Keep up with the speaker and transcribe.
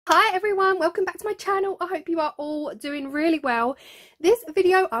Hi everyone, welcome back to my channel. I hope you are all doing really well. This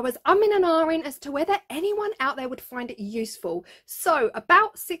video I was umming and ahhing as to whether anyone out there would find it useful. So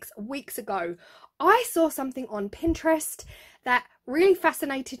about 6 weeks ago I saw something on Pinterest that really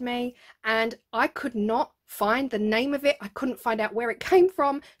fascinated me and I could not find the name of it. I couldn't find out where it came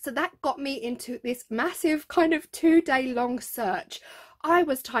from, so that got me into this massive kind of 2-day long search. I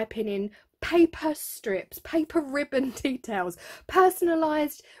was typing in paper strips, paper ribbon details,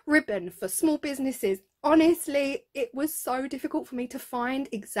 personalized ribbon for small businesses. Honestly, it was so difficult for me to find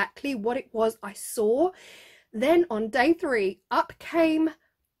exactly what it was I saw. Then on day 3, up came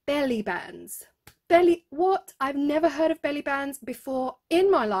belly bands. What? I've never heard of belly bands before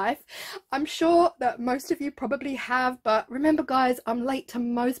in my life. I'm sure that most of you probably have, but remember guys, I'm late to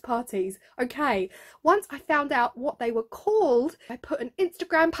most parties. Okay, once I found out what they were called, I put an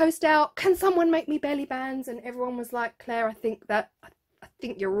Instagram post out, can someone make me belly bands? And everyone was like, Claire, I think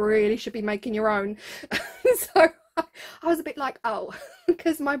you really should be making your own. So I was a bit like, oh,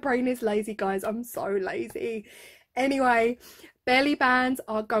 because my brain is lazy guys, I'm so lazy. Anyway, belly bands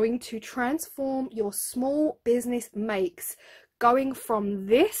are going to transform your small business makes, going from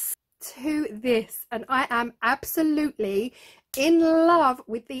this to this, and I am absolutely in love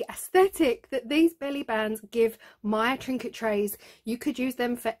with the aesthetic that these belly bands give my trinket trays. You could use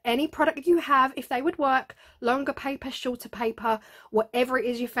them for any product you have if they would work, longer paper, shorter paper, whatever it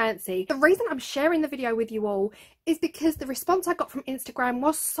is you fancy. The reason I'm sharing the video with you all is because the response I got from Instagram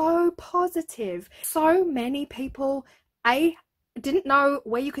was so positive. So many people didn't know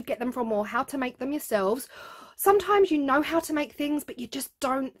where you could get them from or how to make them yourselves. Sometimes you know how to make things but you just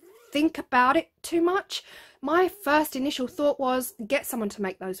don't think about it too much. My first initial thought was get someone to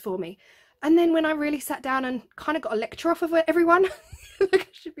make those for me, and then when I really sat down and kind of got a lecture off of everyone like I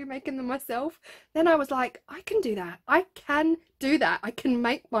should be making them myself, then I was like, I can do that. I can do that. I can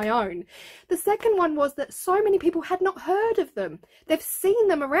make my own. The second one was that so many people had not heard of them. They've seen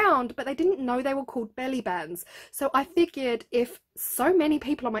them around, but they didn't know they were called belly bands. So I figured if so many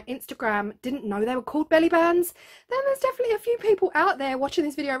people on my Instagram didn't know they were called belly bands, then there's definitely a few people out there watching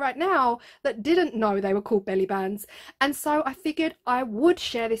this video right now that didn't know they were called belly bands. And so I figured I would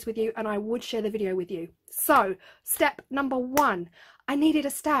share this with you and I would share the video with you. So step number 1, I needed a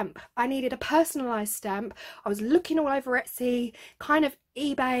stamp. I needed a personalized stamp. I was looking all over Etsy, kind of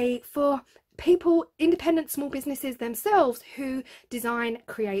eBay, for people, independent small businesses themselves who design,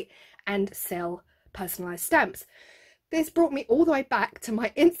 create and sell personalized stamps. This brought me all the way back to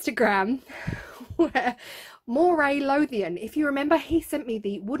my Instagram where Moray Lothian, if you remember, he sent me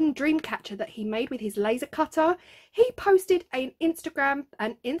the wooden dream catcher that he made with his laser cutter. He posted an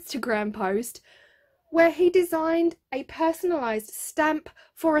Instagram post where he designed a personalized stamp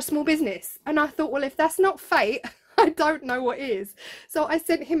for a small business. And I thought, well, if that's not fate, I don't know what is. So I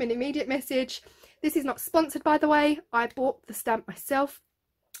sent him an immediate message. This is not sponsored, by the way. I bought the stamp myself.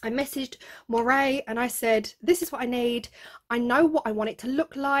 I messaged Moray and I said, this is what I need. I know what I want it to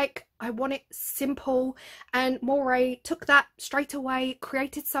look like. I want it simple. And Moray took that straight away,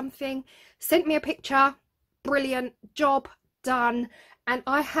 created something, sent me a picture. Brilliant, job done. And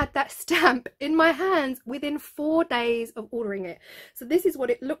I had that stamp in my hands within 4 days of ordering it. So this is what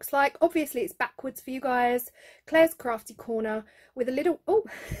it looks like. Obviously it's backwards for you guys. Claire's Crafty Corner with a little, oh,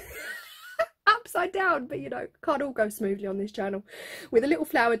 upside down, but you know, can't all go smoothly on this channel, with a little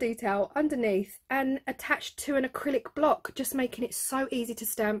flower detail underneath and attached to an acrylic block, just making it so easy to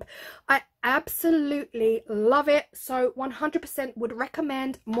stamp. I absolutely love it. So 100% would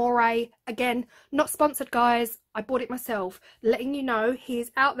recommend Moray. Again, not sponsored guys, I bought it myself, letting you know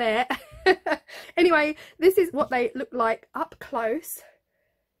he's out there. Anyway, this is what they look like up close.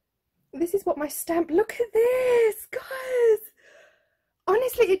 This is what my stamp, look at this guys.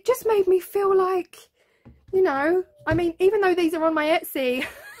 Honestly, it just made me feel like, you know, I mean, even though these are on my Etsy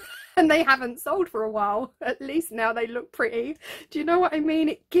and they haven't sold for a while, at least now they look pretty. Do you know what I mean?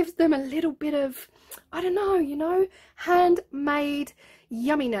 It gives them a little bit of, I don't know, you know, handmade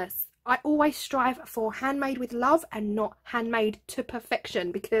yumminess. I always strive for handmade with love and not handmade to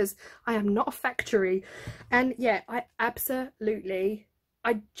perfection, because I am not a factory. And yeah, I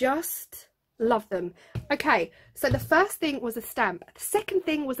just love them. Okay, so the first thing was a stamp. The second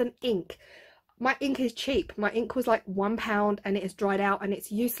thing was an ink. My ink is cheap. My ink was like £1 and it has dried out and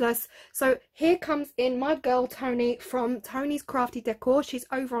it's useless. So here comes in my girl Tony from Tony's Crafty Decor. She's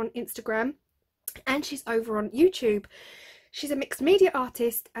over on Instagram and she's over on YouTube. She's a mixed media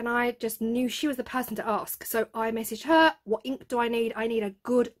artist and I just knew she was the person to ask. So I messaged her, what ink do I need? I need a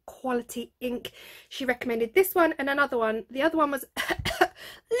good quality ink. She recommended this one and another one. The other one was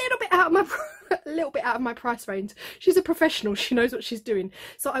little bit out of my a little bit out of my price range. She's a professional, she knows what she's doing.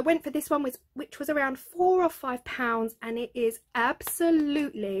 So I went for this one, which was around £4 or £5, and it is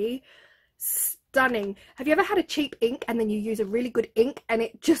absolutely stunning. Have you ever had a cheap ink and then you use a really good ink and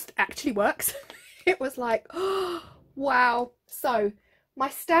it just actually works? It was like, oh, wow. So my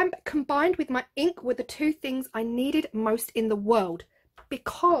stamp combined with my ink were the two things I needed most in the world,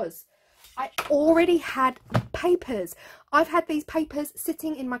 because I already had papers. I've had these papers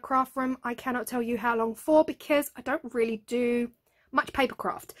sitting in my craft room, I cannot tell you how long for, because I don't really do much paper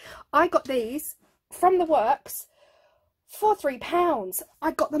craft. I got these from the works for £3.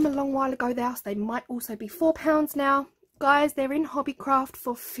 I got them a long while ago there, so they might also be £4 now. Guys, they're in Hobbycraft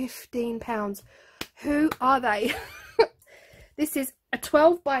for £15. Who are they? This is a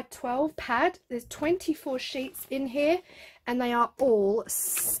 12 by 12 pad. There's 24 sheets in here and they are all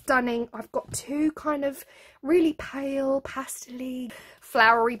stunning. I've got two kind of really pale, pastel-y,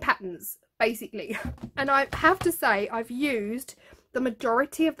 flowery patterns, basically. And I have to say, I've used the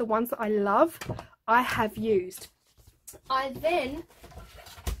majority of the ones that I love, I have used. I then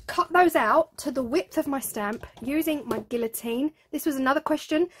cut those out to the width of my stamp using my guillotine. This was another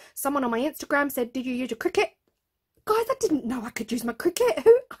question. Someone on my Instagram said, did you use your Cricut? Guys, I didn't know I could use my Cricut.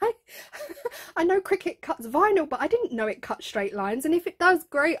 I know Cricut cuts vinyl, but I didn't know it cut straight lines. And if it does,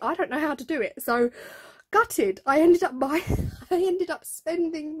 great. I don't know how to do it. So gutted. I ended up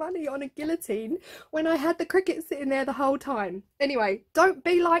spending money on a guillotine when I had the Cricut sitting there the whole time. Anyway, don't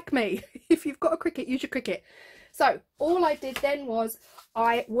be like me. If you've got a Cricut, use your Cricut. So all I did then was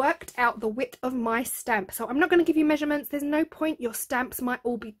I worked out the width of my stamp. So I'm not going to give you measurements. There's no point. Your stamps might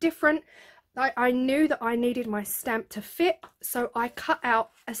all be different. I knew that I needed my stamp to fit, so I cut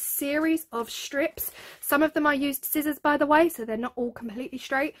out a series of strips. Some of them I used scissors, by the way, so they're not all completely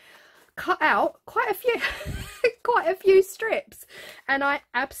straight. Cut out quite a few quite a few strips, and I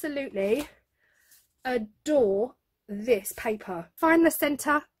absolutely adore this paper. Find the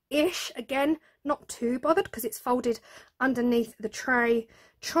center-ish, again, not too bothered because it's folded underneath the tray.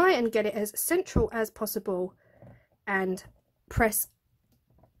 Try and get it as central as possible and press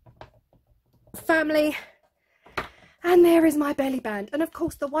firmly, and there is my belly band. And of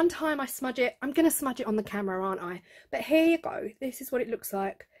course, the one time I smudge it, I'm going to smudge it on the camera, aren't I? But here you go, this is what it looks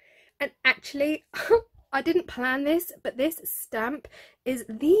like. And actually I didn't plan this, but this stamp is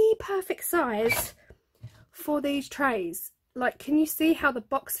the perfect size for these trays. Like, can you see how the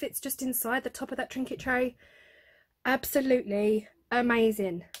box fits just inside the top of that trinket tray? Absolutely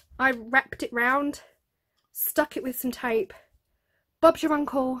amazing. I wrapped it round, stuck it with some tape. Bob's your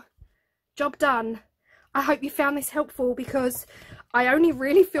uncle. Job done. I hope you found this helpful, because I only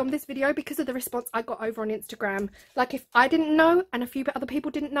really filmed this video because of the response I got over on Instagram. Like, if I didn't know and a few other people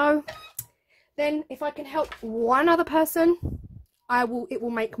didn't know, then if I can help one other person, it will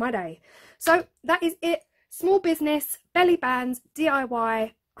make my day. So that is it. Small business, belly bands, DIY.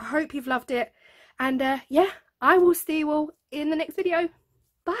 I hope you've loved it. And yeah, I will see you all in the next video.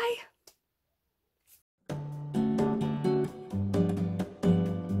 Bye.